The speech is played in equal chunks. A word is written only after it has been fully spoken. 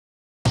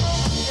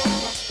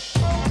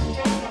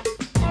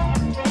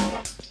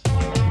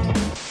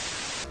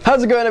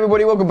How's it going,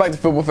 everybody? Welcome back to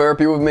Football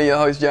Therapy with me, your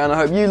host Jan. I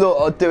hope you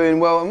lot are doing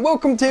well, and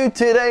welcome to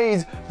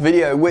today's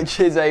video, which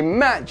is a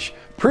match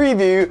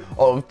preview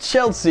of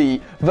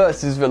Chelsea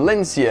versus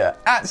Valencia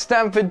at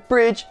Stamford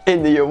Bridge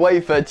in the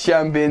UEFA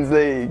Champions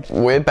League.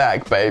 We're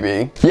back,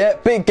 baby. Yeah,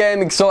 big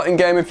game, exciting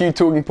game, a few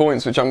talking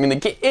points which I'm going to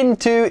get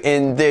into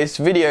in this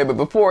video. But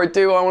before I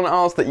do, I want to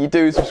ask that you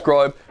do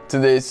subscribe to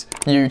this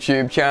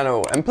YouTube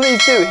channel, and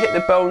please do hit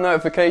the bell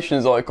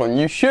notifications icon.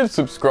 You should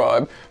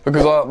subscribe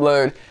because I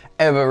upload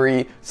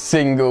every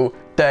single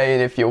day,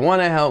 and if you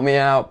want to help me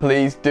out,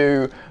 please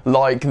do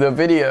like the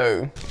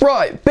video.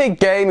 Right, big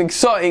game,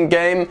 exciting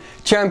game,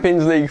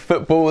 Champions League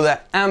football.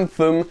 That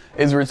anthem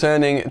is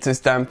returning to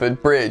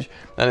Stamford Bridge,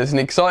 and it's an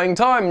exciting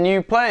time,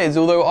 new players,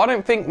 although I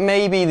don't think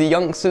maybe the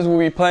youngsters will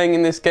be playing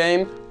in this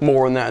game,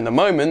 more on that in a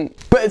moment.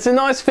 But it's a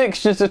nice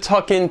fixture to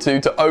tuck into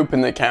to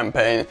open the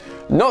campaign,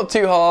 not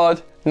too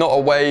hard, not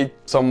away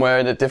somewhere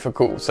in a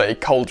difficult, say,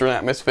 cauldron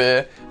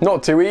atmosphere.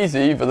 Not too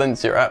easy.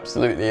 Valencia are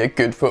absolutely a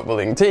good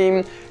footballing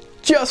team.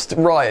 Just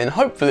right, and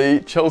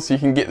hopefully Chelsea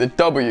can get the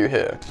W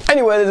here.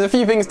 Anyway, there's a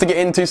few things to get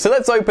into, so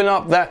let's open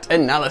up that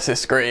analysis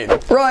screen.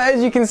 Right,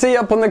 as you can see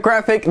up on the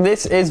graphic,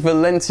 this is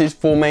Valencia's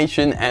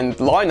formation and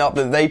lineup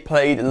that they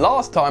played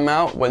last time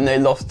out when they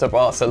lost to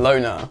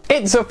Barcelona.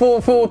 It's a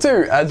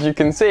 4-4-2, as you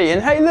can see,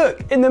 and hey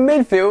look, in the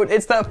midfield,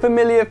 it's that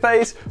familiar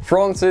face,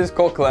 Francis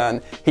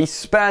Coquelin. He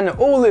span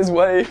all his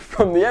way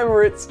from the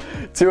Emirates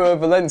to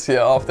Valencia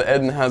after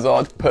Eden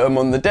Hazard put him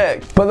on the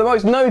deck. But the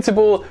most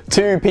notable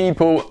two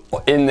people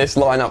in this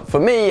lineup for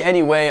me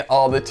anyway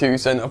are the two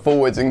centre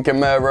forwards in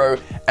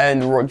Gamero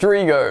and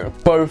Rodrigo,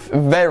 both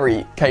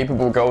very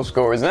capable goal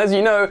scorers, and as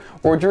you know,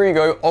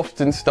 Rodrigo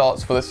often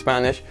starts for the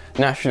Spanish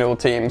national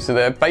team, so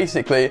they're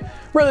basically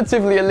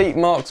relatively elite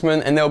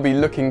marksmen, and they'll be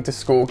looking to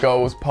score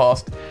goals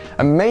past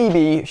a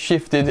maybe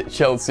shifted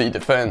Chelsea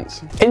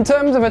defence. In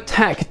terms of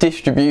attack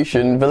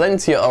distribution,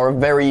 Valencia are a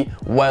very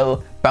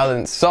well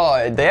balanced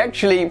side. They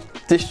actually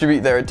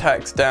distribute their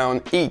attacks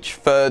down each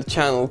third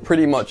channel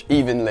pretty much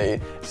evenly.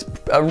 It's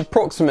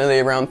approximately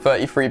around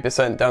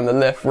 33% down the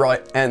left,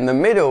 right and the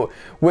middle,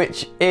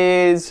 which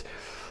is,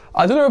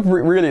 I don't know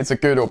if really it's a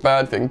good or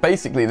bad thing.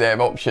 Basically, they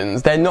have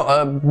options. They're not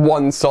a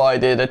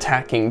one-sided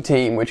attacking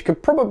team, which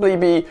could probably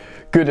be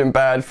good and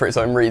bad for its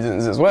own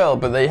reasons as well,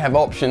 but they have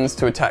options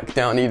to attack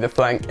down either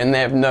flank, and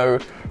they have no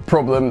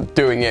problem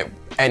doing it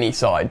any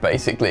side,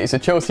 basically. So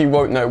Chelsea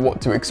won't know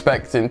what to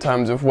expect in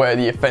terms of where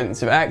the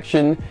offensive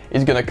action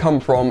is going to come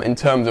from in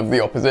terms of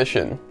the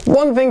opposition.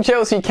 One thing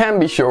Chelsea can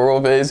be sure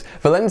of is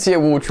Valencia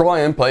will try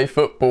and play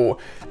football.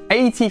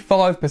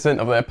 85%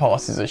 of their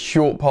passes are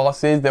short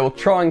passes. They will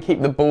try and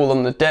keep the ball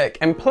on the deck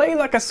and play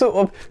like a sort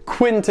of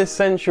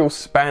quintessential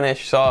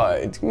Spanish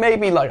side.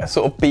 Maybe like a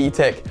sort of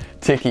B-Tech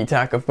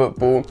tiki-taka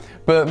football,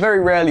 but very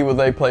rarely will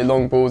they play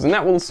long balls, and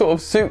that will sort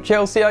of suit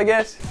Chelsea, I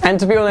guess. And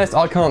to be honest,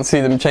 I can't see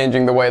them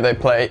changing the way they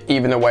play,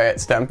 even away at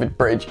Stamford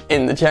Bridge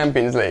in the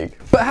Champions League.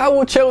 But how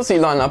will Chelsea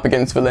line up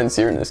against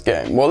Valencia in this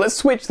game? Well, let's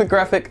switch the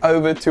graphic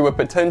over to a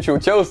potential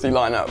Chelsea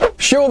lineup.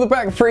 Sure, the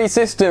back three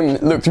system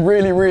looked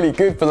really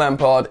good for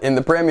Lampard in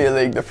the Premier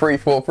League, the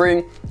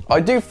 3-4-3. I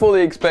do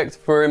fully expect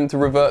for him to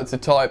revert to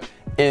type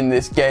in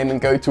this game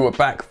and go to a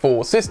back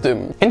four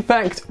system. In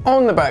fact,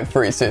 on the back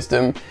three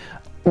system,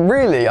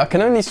 really, I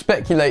can only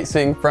speculate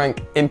seeing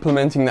Frank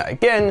implementing that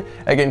again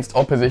against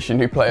opposition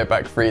who play a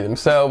back three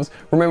themselves.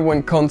 Remember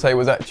when Kante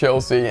was at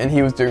Chelsea and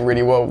he was doing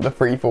really well with the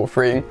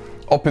 3-4-3?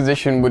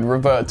 Opposition would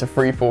revert to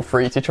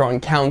 3-4-3 to try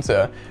and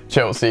counter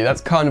Chelsea.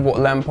 That's kind of what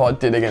Lampard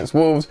did against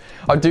Wolves.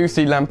 I do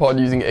see Lampard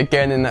using it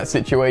again in that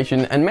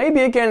situation, and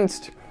maybe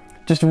against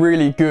just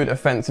really good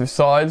offensive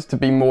sides to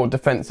be more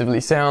defensively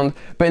sound,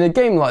 but in a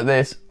game like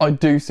this, I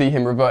do see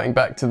him reverting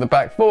back to the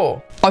back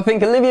four. I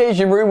think Olivier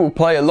Giroud will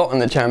play a lot in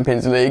the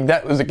Champions League.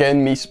 That was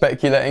again me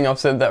speculating, I've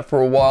said that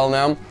for a while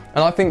now,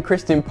 and I think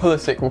Christian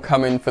Pulisic will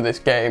come in for this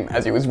game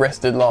as he was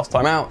rested last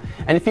time out.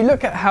 And if you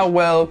look at how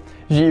well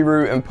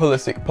Giroud and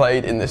Pulisic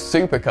played in the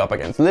Super Cup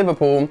against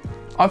Liverpool,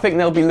 I think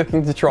they'll be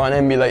looking to try and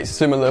emulate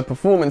similar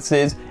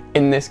performances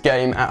in this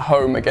game at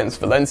home against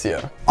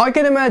Valencia. I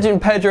can imagine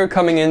Pedro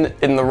coming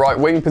in the right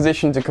wing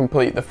position to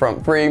complete the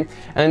front three,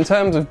 and in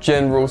terms of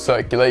general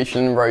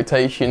circulation and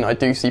rotation, I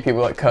do see people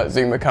like Kurt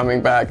Zouma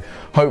coming back,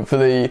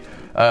 hopefully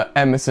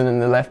Emerson in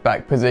the left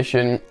back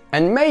position,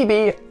 and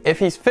maybe, if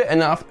he's fit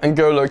enough,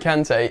 N'golo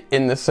Kante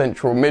in the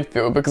central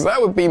midfield, because that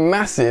would be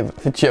massive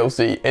for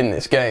Chelsea in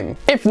this game.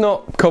 If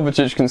not,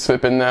 Kovacic can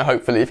slip in there,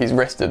 hopefully, if he's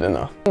rested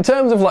enough. In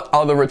terms of like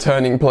other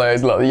returning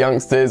players, like the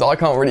youngsters, I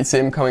can't really see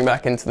him coming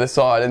back into the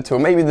side until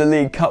maybe the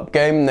League Cup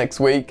game next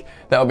week.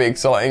 That'll be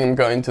exciting, I'm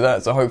going to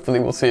that, so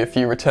hopefully we'll see a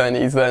few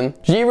returnees then.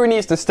 Giroud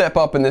needs to step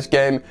up in this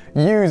game,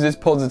 use his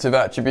positive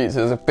attributes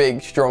as a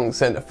big, strong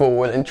centre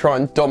forward, and try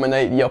and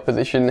dominate the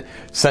opposition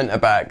centre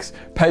backs.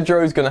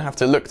 Pedro's going to have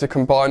to look to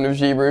combine with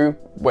Giroud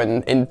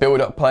when in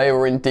build-up play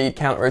or indeed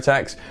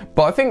counter-attacks,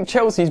 but I think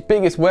Chelsea's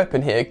biggest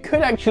weapon here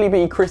could actually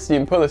be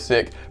Christian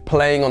Pulisic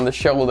playing on the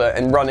shoulder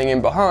and running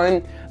in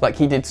behind. like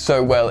he did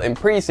so well in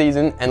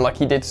pre-season and like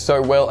he did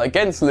so well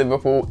against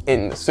Liverpool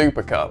in the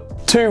Super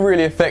Cup. Two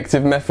really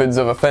effective methods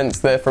of offence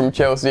there from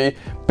Chelsea: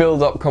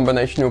 build-up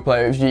combinational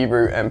play of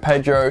Giroud and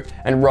Pedro,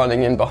 and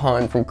running in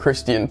behind from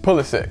Christian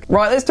Pulisic.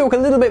 Right, let's talk a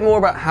little bit more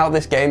about how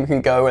this game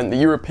can go and the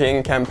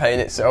European campaign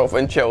itself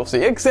and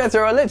Chelsea,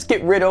 etc. Let's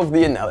get rid of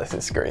the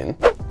analysis screen.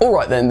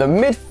 Alright then, the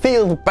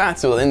midfield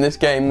battle in this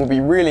game will be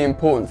really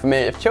important for me.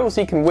 If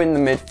Chelsea can win the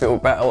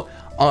midfield battle,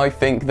 I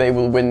think they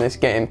will win this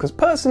game, because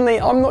personally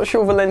I'm not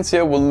sure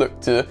Valencia will look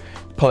to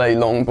play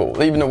long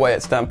ball, even away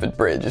at Stamford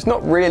Bridge. It's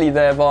not really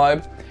their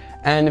vibe.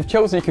 And if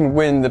Chelsea can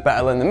win the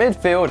battle in the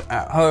midfield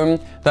at home,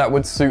 that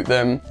would suit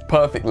them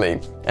perfectly.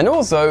 And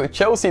also,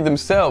 Chelsea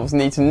themselves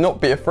need to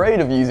not be afraid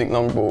of using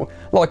long ball.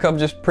 Like I've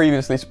just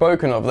previously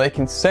spoken of, they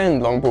can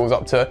send long balls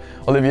up to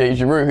Olivier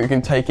Giroud, who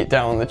can take it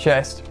down on the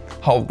chest,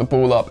 hold the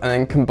ball up, and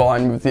then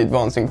combine with the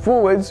advancing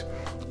forwards.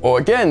 Or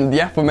again,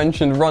 the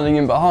aforementioned running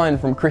in behind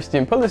from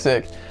Christian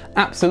Pulisic.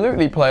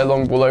 Absolutely play a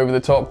long ball over the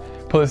top.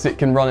 Pulisic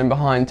can run in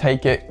behind,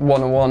 take it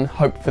one-on-one,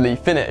 hopefully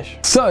finish.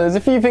 So there's a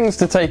few things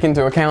to take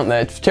into account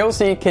there.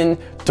 Chelsea can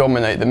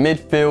dominate the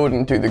midfield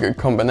and do the good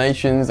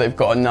combinations. They've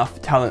got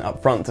enough talent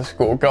up front to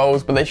score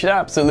goals, but they should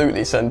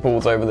absolutely send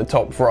balls over the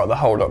top for either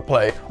hold-up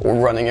play or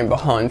running in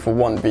behind for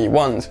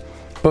 1v1s.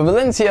 But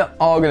Valencia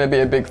are going to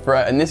be a big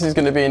threat, and this is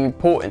going to be an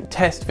important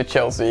test for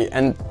Chelsea,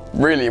 and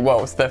really,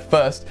 well, it's their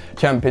first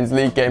Champions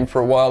League game for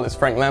a while. It's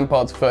Frank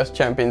Lampard's first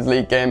Champions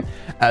League game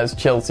as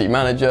Chelsea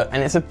manager,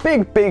 and it's a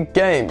big, big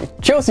game.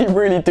 Chelsea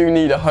really do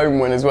need a home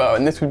win as well,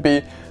 and this would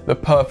be the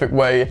perfect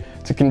way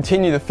to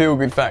continue the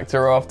feel-good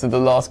factor after the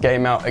last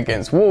game out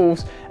against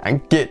Wolves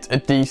and get a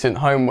decent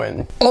home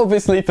win.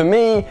 Obviously, for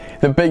me,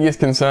 the biggest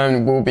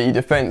concern will be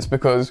defence,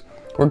 because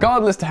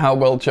regardless to how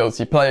well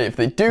Chelsea play, if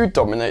they do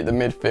dominate the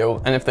midfield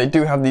and if they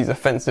do have these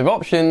offensive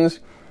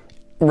options,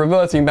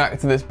 reverting back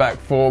to this back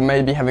four,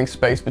 maybe having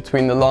space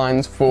between the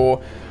lines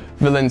for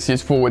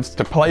Valencia's forwards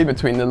to play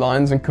between the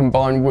lines and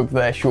combine with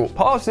their short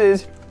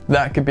passes,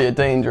 that could be a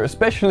danger,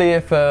 especially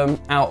if out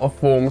of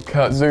form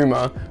Kurt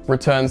Zouma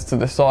returns to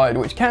the side,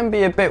 which can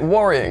be a bit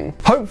worrying.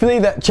 Hopefully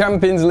that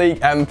Champions League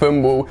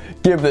anthem will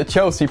give the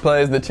Chelsea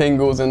players the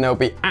tingles and they'll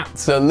be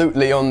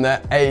absolutely on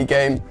their A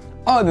game.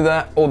 Either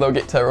that, or they'll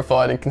get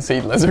terrified and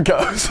concede loads of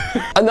goals.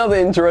 Another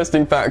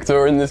interesting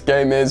factor in this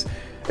game is,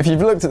 if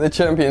you've looked at the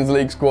Champions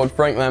League squad,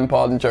 Frank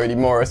Lampard and Jody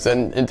Morris,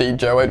 and indeed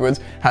Joe Edwards,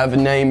 have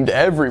named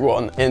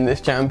everyone in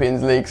this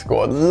Champions League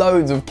squad.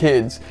 Loads of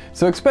kids.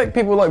 So expect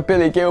people like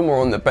Billy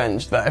Gilmour on the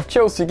bench, that if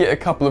Chelsea get a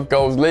couple of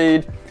goals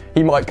lead,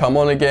 he might come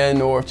on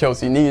again, or if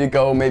Chelsea need a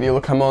goal, maybe he'll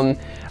come on.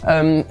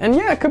 And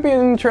yeah, it could be an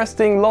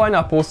interesting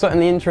lineup, or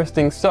certainly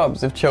interesting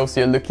subs if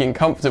Chelsea are looking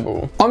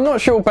comfortable. I'm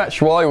not sure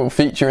Batshuayi will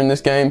feature in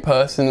this game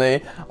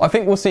personally. I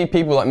think we'll see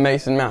people like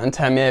Mason Mount and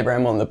Tammy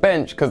Abraham on the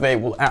bench, because they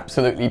will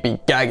absolutely be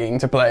gagging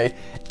to play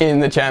in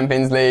the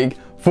Champions League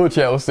for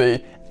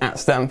Chelsea at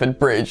Stamford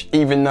Bridge,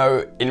 even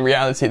though in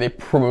reality they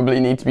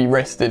probably need to be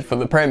rested for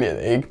the Premier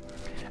League.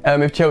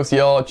 If Chelsea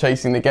are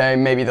chasing the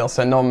game, maybe they'll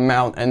send on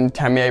Mount and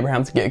Tammy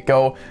Abraham to get a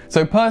goal.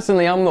 So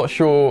personally, I'm not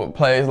sure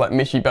players like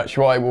Michy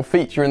Batshuayi will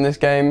feature in this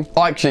game.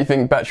 I actually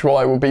think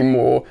Batshuayi will be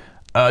more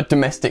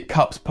domestic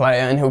cups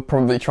player, and he'll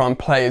probably try and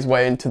play his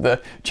way into the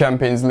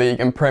Champions League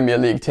and Premier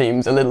League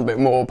teams a little bit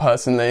more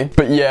personally.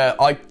 But yeah,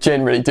 I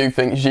generally do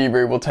think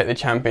Giroud will take the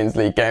Champions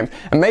League game.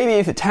 And maybe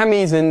if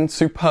Tammy's in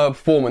superb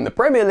form in the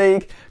Premier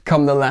League,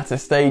 come the latter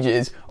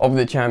stages of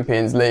the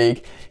Champions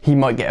League, he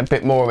might get a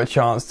bit more of a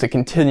chance to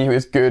continue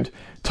his good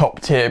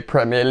top tier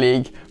Premier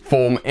League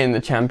form in the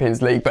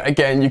Champions League. But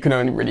again, you can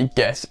only really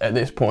guess at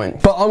this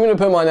point. But I'm going to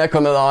put my neck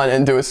on the line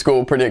and do a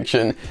score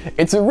prediction.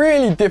 It's a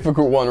really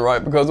difficult one,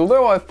 right? Because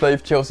although I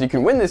believe Chelsea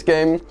can win this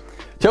game,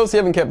 Chelsea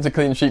haven't kept a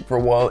clean sheet for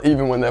a while,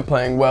 even when they're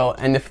playing well.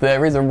 And if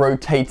there is a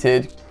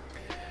rotated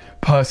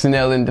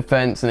personnel in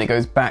defence and it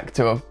goes back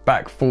to a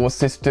back four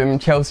system,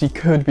 Chelsea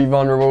could be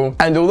vulnerable.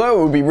 And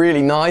although it would be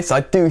really nice, I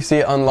do see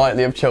it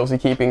unlikely of Chelsea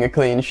keeping a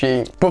clean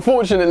sheet. But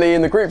fortunately,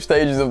 in the group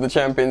stages of the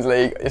Champions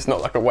League, it's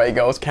not like away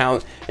goals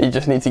count. You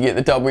just need to get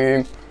the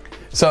W.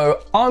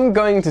 So I'm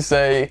going to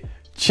say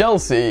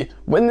Chelsea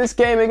win this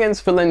game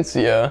against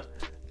Valencia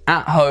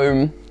at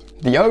home,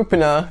 the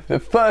opener, the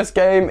first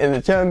game in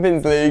the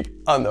Champions League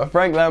under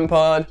Frank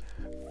Lampard,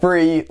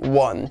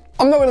 3-1.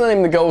 I'm not going to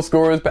name the goal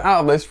scorers, but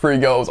out of those 3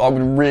 goals, I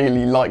would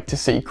really like to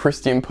see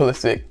Christian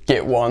Pulisic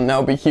get one. That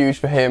would be huge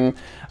for him,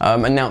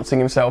 announcing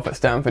himself at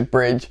Stamford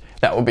Bridge.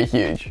 That would be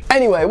huge.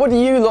 Anyway, what do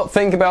you lot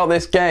think about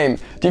this game?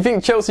 Do you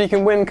think Chelsea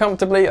can win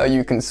comfortably? Are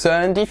you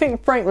concerned? Do you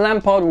think Frank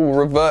Lampard will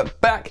revert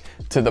back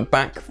to the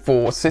back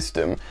four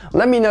system?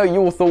 Let me know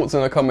your thoughts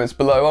in the comments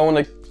below. I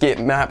want to get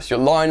perhaps your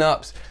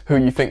lineups, who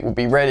you think will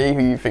be ready,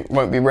 who you think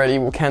won't be ready.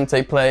 Will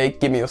Kante play?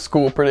 Give me your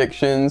score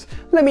predictions.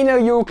 Let me know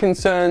your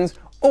concerns,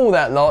 all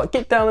that lot.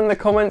 Get down in the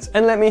comments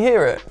and let me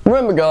hear it.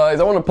 Remember guys,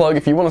 I want to plug,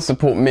 if you want to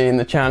support me and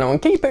the channel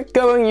and keep it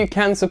going, you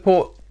can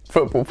support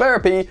football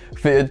therapy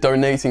via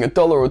donating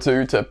 $1 or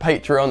 $2 to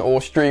Patraon or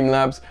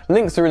Streamlabs.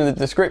 Links are in the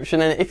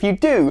description, and if you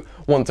do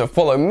want to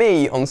follow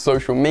me on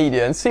social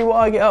media and see what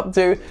I get up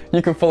to,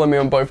 you can follow me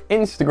on both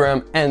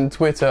Instagram and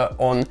Twitter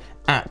on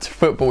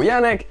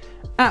 @FootballYannick.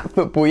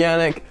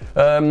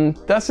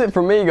 That's it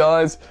from me,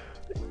 guys.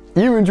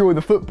 You enjoy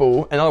the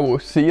football, and I will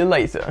see you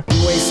later.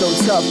 You ain't so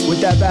tough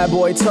with that bad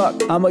boy tuck.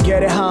 I'ma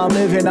get it how I'm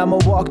living, I'ma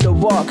walk the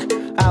walk.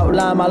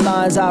 Outline my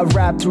lines, I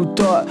rap through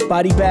thought.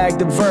 Body bag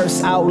the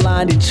verse,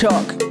 outlined in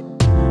chalk.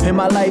 In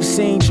my life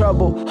seen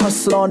trouble,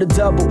 hustle on the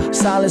double.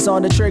 Silence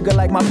on the trigger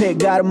like my pick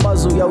got a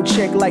muzzle. Yo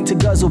chick like to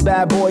guzzle,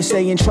 bad boy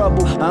stay in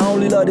trouble. I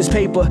only love this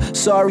paper,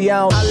 sorry I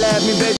don't. I laugh me, baby.